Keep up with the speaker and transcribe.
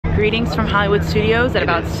greetings from Hollywood Studios at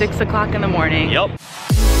about 6 o'clock in the morning. Yep.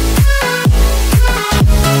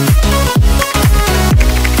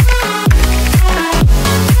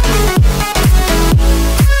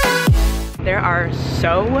 There are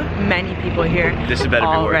so many people here This better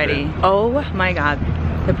already. Be worth it. Oh my God.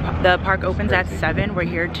 The park opens at 7. We're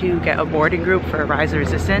here to get a boarding group for Rise of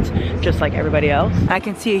Resistance, just like everybody else. I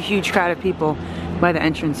can see a huge crowd of people by the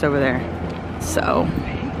entrance over there. So,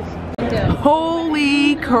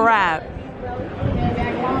 holy crap.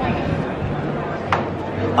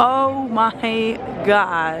 Oh my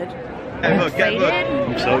God. I'm excited.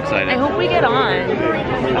 I'm so excited. I hope we get on.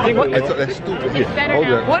 That's stupid. Yeah, hold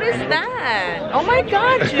on. What is that? Oh my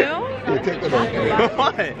God, Joe. Yeah, take that off.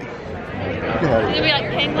 What? It's gonna be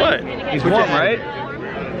like penguins. What? He's warm, right?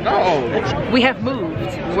 No. We have moved.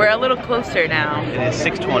 We're a little closer now. It is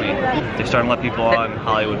 6:20. They're starting to let people on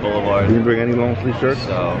Hollywood Boulevard. You didn't bring any long sleeve shirts?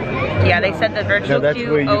 So. Yeah, they said the virtual that's queue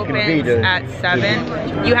where you can opens be at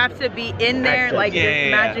 7. You have to be in there, like this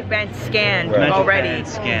magic band scanned already,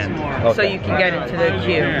 Scanned. so you can get into the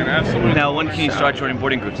queue. Now, when can you start joining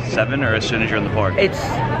boarding groups? At 7 or as soon as you're in the park?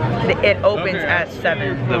 It opens at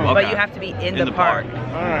 7, but you have to be in the park.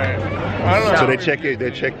 Alright. So they check it. They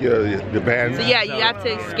check the band. So yeah, you have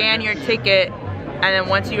to scan your ticket, and then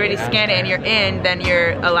once you already scan it and you're in, then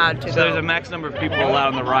you're allowed to go. So there's a max number of people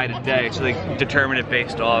allowed on the ride a day, so they determine it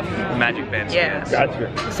based off magic band scans. Yeah.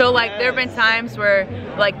 Gotcha. So like there have been times where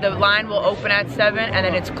like the line will open at 7 and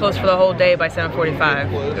then it's closed for the whole day by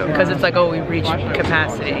 7:45 because it's like, oh, we've reached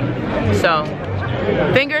capacity. So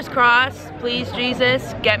fingers crossed, please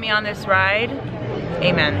Jesus, get me on this ride.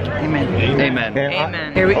 Amen. Amen. Amen.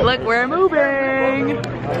 Amen. Here we look, we're moving.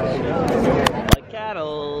 Like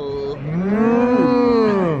cattle.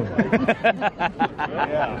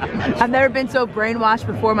 I've never been so brainwashed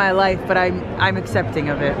before in my life, but I'm accepting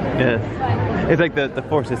of it. Yeah. It's like the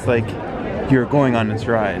force, it's like you're going on this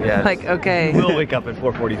ride. Yeah. Like, okay. We'll wake up at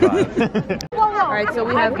 4:45. Alright, so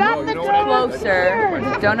we have moved closer.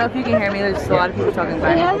 Don't know if you can hear me, there's a lot of people talking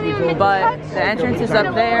by me. But the entrance is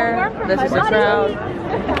up there. This is the crowd.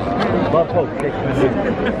 Holy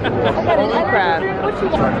crap.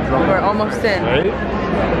 We're almost in.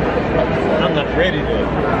 I'm not ready to.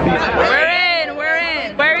 We're in.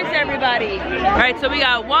 Where is everybody? Alright, so we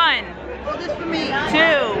got 1,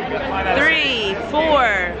 2, 3,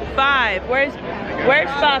 4, 5. Where's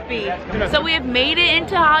Poppy? So we have made it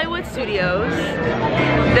into Hollywood Studios.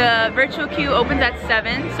 The virtual queue opens at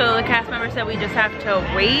 7, so the cast member said we just have to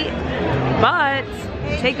wait. But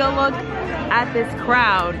take a look at this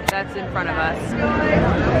crowd that's in front of us.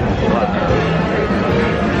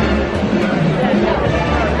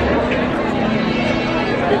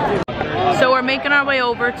 So we're making our way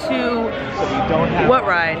over to what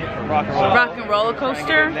ride? Rock and Roller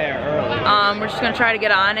Coaster. We're just gonna try to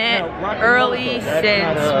get on it early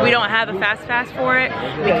since we don't have a fast pass for it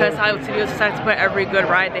because Hollywood Studios decided to put every good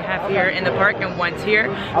ride they have here in the park in one tier.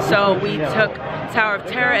 So we took Tower of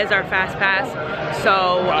Terror as our fast pass.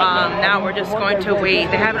 So now we're just going to wait.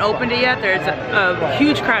 They haven't opened it yet. There's a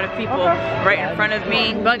huge crowd of people right in front of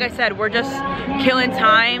me. But like I said, we're just killing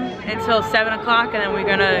time until 7 o'clock, and then we're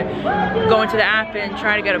gonna go into the app and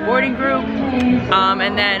try to get a boarding group.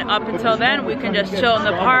 And then up until then, we can just chill in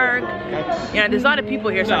the park. You know, there's a lot of people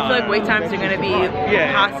here, so I feel like wait times are gonna be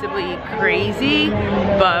possibly crazy,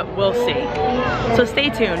 but we'll see. So stay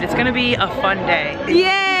tuned. It's gonna be a fun day.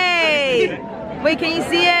 Yay! Wait, can you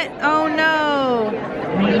see it? Oh no.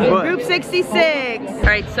 What? Group 66. All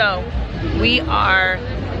right, so we are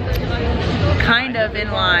kind of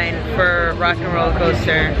in line for Rock and Roller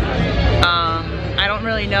Coaster. I don't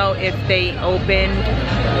really know if they opened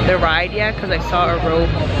the ride yet because I saw a rope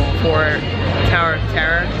for Tower of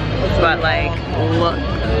Terror. But like, look,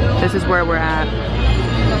 this is where we're at.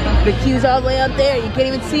 The queue's all the way up there. You can't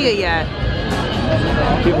even see it yet.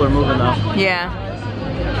 People are moving though. Yeah.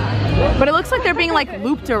 But it looks like they're being like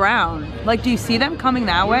looped around. Like, do you see them coming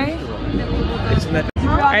that way?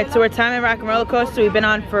 Alright, so we're timing Rock and Roller Coaster. We've been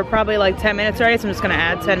on for probably like 10 minutes already, so I'm just gonna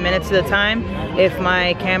add 10 minutes to the time if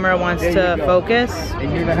my camera wants to focus.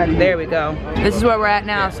 There we go. This is where we're at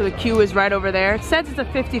now, so the queue is right over there. It says it's a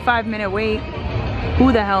 55-minute wait.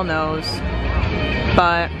 Who the hell knows?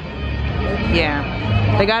 But, yeah.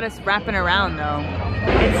 They got us wrapping around though.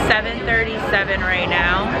 It's 7:37 right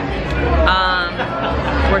now.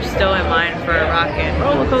 We're still in line for a Rock and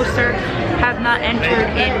Roller Coaster. Have not entered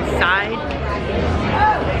inside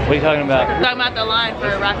What are you talking about? Talking about the line for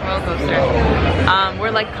a rock and roll coaster.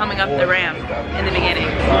 We're like coming up the ramp in the beginning.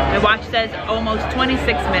 The watch says almost 26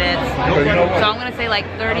 minutes. So I'm gonna say like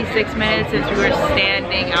 36 minutes since we were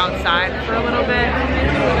standing outside for a little bit.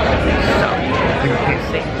 So, we'll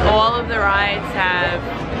see. All of the rides have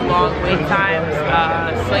long wait times.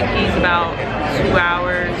 Slinky's about 2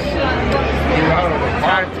 hours.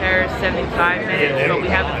 Tower of Terror is 75 minutes, but we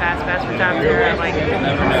have a fast pass for Tower of Terror at like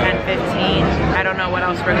 10-15. I don't know what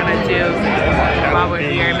else we're gonna do while we're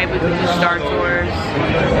here. Maybe we could do Star Tours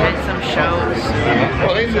and some shows.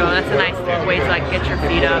 So that's a nice way to like get your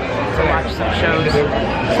feet up to watch some shows.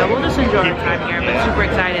 So we'll just enjoy our time here, but super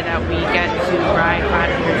excited that we get to ride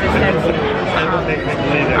 556.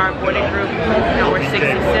 Our boarding group, you know, we're 66,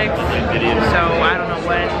 so I don't know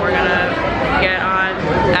when we're gonna get on.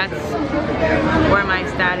 That's where my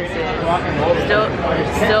status is.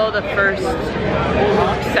 Still the first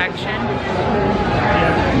section.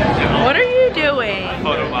 What are you doing?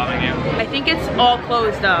 Photobombing you. I think it's all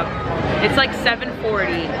closed up. It's like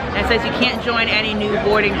 7:40 and it says you can't join any new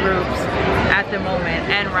boarding groups at the moment.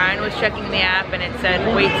 And Ryan was checking the app and it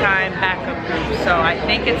said wait time backup group. So I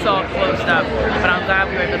think it's all closed up, but I'm glad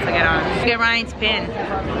we were able to get on. Let's get Ryan's pin.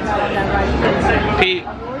 Pete.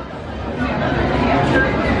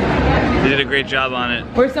 You did a great job on it.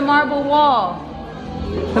 Where's the marble wall?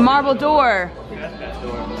 The marble door.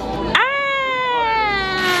 Ah!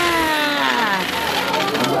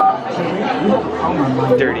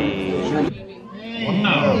 Dirty.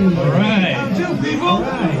 Alright.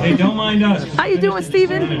 Hey, don't mind us. How you doing,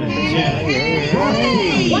 Steven? Hey,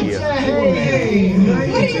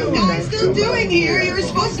 what are you guys still doing here? You were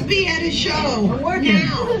supposed to be at a show. We're working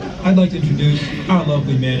now. I'd like to introduce our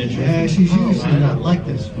lovely manager. Yeah, she's usually not like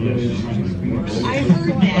this. I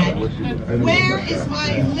heard that. Where is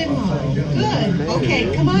my limo? Good.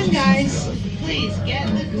 Okay, come on, guys. Please, get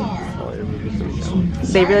in the car.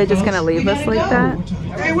 They really just gonna leave us like that?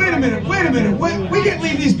 Hey, wait a minute. We can't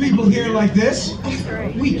leave these people here like this.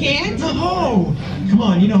 We can't? No. Come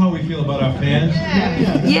on, you know how we feel about our fans.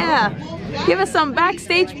 Yeah. Give us some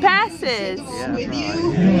backstage passes. With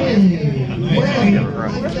you?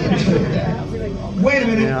 Wait a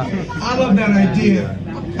minute. I love that idea.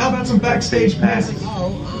 How about some backstage passes?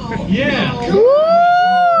 Yeah.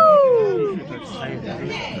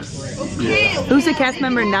 Who's the cast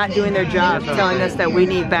member not doing their job telling us that we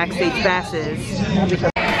need backstage passes?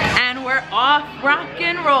 And we're off Rock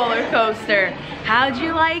and Roller Coaster. How'd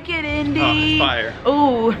you like it, Indy? Oh, fire.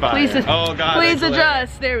 Ooh, Fire. please, Oh, God, please that's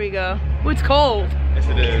adjust. There we go. Ooh, it's cold. Yes,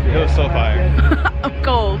 it is. It was so fire. I'm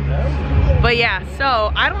cold. But yeah,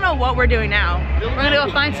 so I don't know what we're doing now. We're gonna go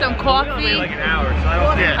find some coffee. Like an hour, so I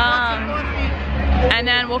don't care. And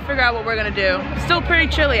then we'll figure out what we're gonna do. Still pretty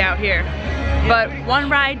chilly out here, but one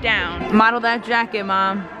ride down. Model that jacket,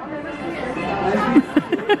 Mom.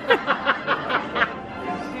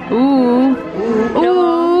 Ooh.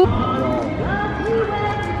 Ooh.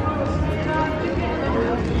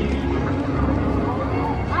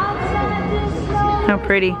 How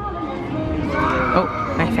pretty. Oh,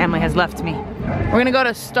 my family has left me. We're gonna go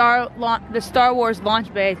to the Star Wars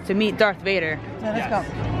launch bay to meet Darth Vader. Yeah, let's go.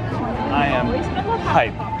 I am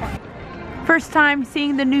hype. First time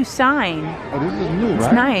seeing the new sign. Oh, this is new, right?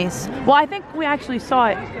 It's nice. Well, I think we actually saw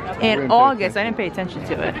it in August. I didn't pay attention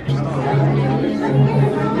to it.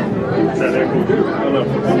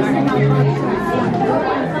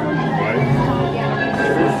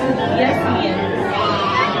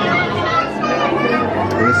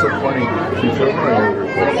 And it's so funny. She's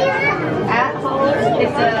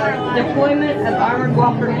It's a deployment of armored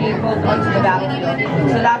warfare vehicles onto the battlefield.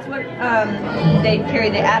 So that's what they carry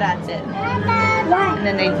the AT-ATs in. And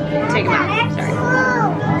then they take them out. Sorry.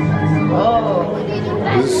 Oh.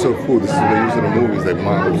 This is so cool. This is what they use in the movies, like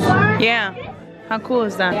models. Yeah. How cool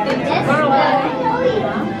is that?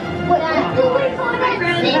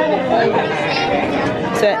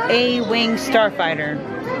 It's an A-wing starfighter.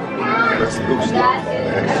 That's the good stuff.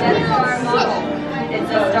 That's our model. It's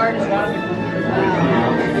a Star Destroyer.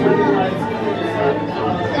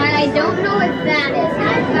 And I don't know what that is. I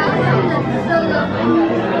found from the solo.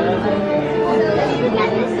 So let's look at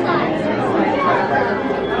this side.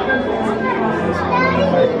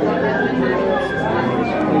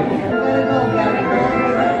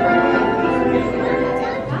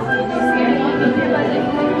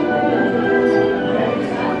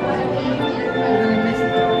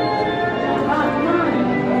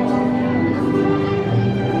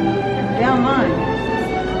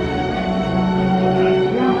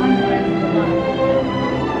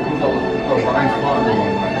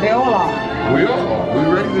 They all are. We all are. We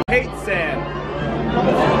ready to Hate sand.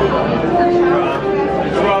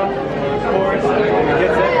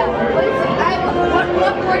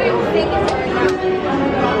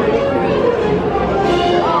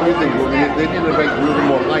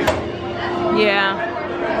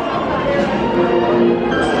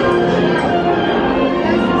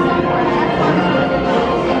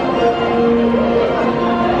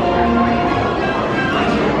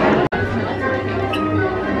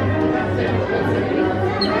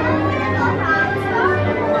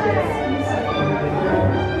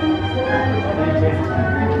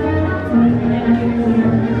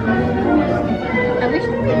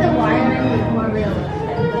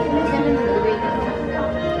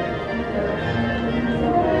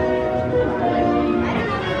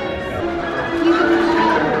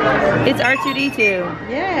 It's R2D2.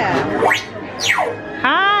 Yeah.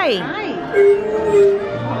 Hi. Hi.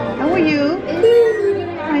 How are you?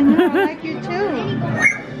 I know, I like you too.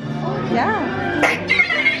 Yeah.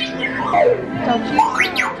 Talk to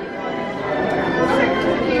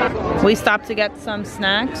you. We stopped to get some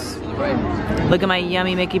snacks. Look at my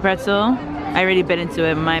yummy Mickey pretzel. I already bit into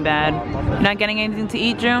it, my bad. You're not getting anything to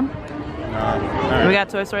eat, Drew? We got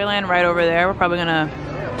Toy Story Land right over there. We're probably gonna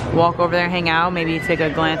walk over there and hang out. Maybe take a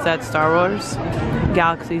glance at Star Wars,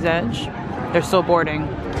 Galaxy's Edge. They're still boarding.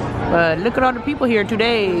 But look at all the people here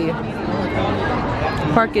today.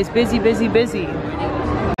 Park is busy, busy, busy.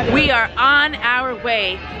 We are on our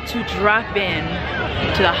way to drop in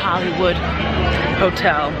to the Hollywood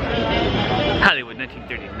Hotel. Hollywood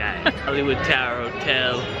 1939. Hollywood Tower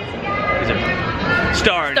Hotel is a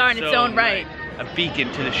star in its own right. A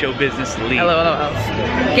beacon to the show business elite. LOL.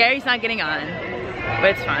 Gary's not getting on, but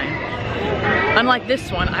it's fine. Unlike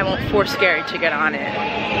this one, I won't force Gary to get on it.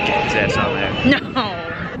 Get his ass on there. No.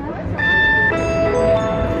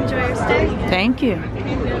 Enjoy your stay. Thank you.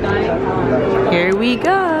 Here we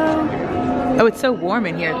go. Oh, it's so warm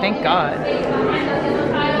in here, thank God.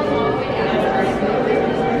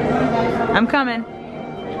 I'm coming.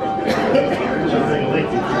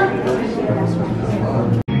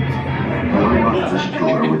 This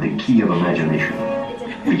door with the key of imagination.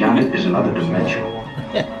 Beyond it is another dimension.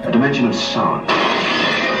 A dimension of sound.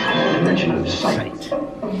 A dimension of sight.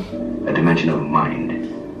 A dimension of mind.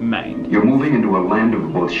 You're moving into a land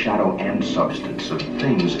of both shadow and substance, of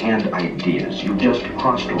things and ideas. You've just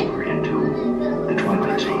crossed over into the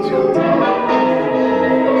Twilight Zone.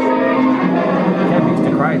 used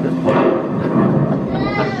to cry this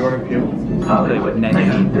Hollywood,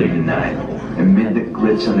 1939. Amid the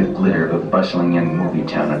glitz and the glitter of a bustling young movie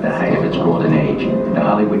town at the height of its golden age, the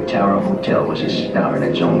Hollywood Tower Hotel was a star in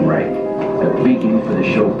its own right, a beacon for the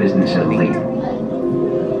show business elite.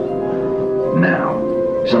 Now,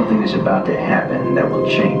 something is about to happen that will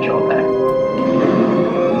change all that.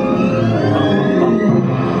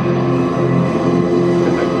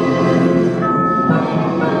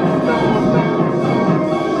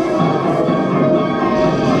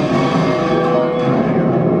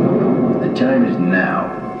 The time is now,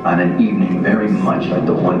 on an evening very much like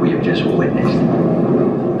the one we have just witnessed.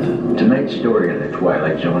 Tonight's story of the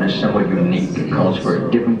Twilight Zone is somewhat unique and calls for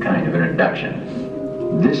a different kind of introduction.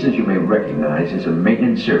 This, as you may recognize, is a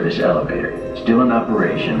maintenance service elevator, still in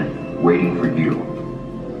operation, waiting for you.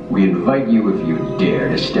 We invite you, if you dare,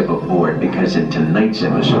 to step aboard, because in tonight's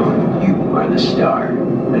episode, you are the star.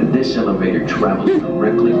 And this elevator travels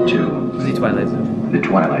directly to The Twilight Zone. The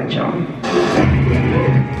Twilight Zone.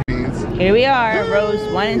 Here we are, rows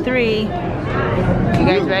 1 and 3. You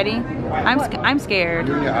guys ready? I'm scared.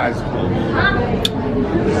 Doing your eyes closed.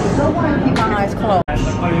 Keep my eyes closed.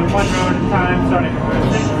 One row at a time, starting with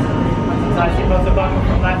row 6. So I see both the buckle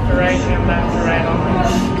from left to right and left to right only.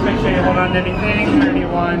 Make sure you hold on to anything.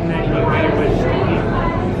 31, and you wish to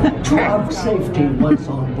keep. To our safety once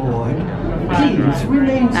on board, please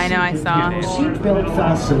remain seated. I know, I saw. With your seatbelt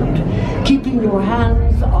fastened, keeping your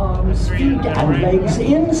hands, arms, feet, and legs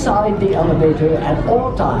inside the elevator at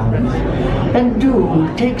all times. And do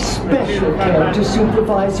take special care to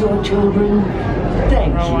supervise your children.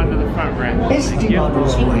 Thank Row 1 to you. the front, Brent.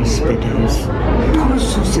 Estimados huéspedes, por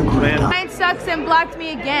su seguridad. Mine sucks and blocked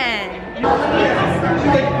me again.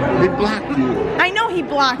 They blocked you. I know he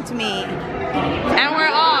blocked me. And we're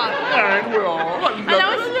off. And we're all. And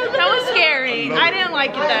that was scary. I didn't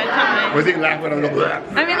like it that time. Was he laughing on the black?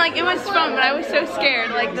 I mean, like, it was fun, but I was so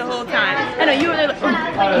scared, like, the whole time. I know, you were there,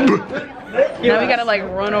 like, now we gotta, like,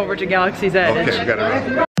 run over to Galaxy's Edge. Okay, we gotta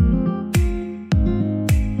run.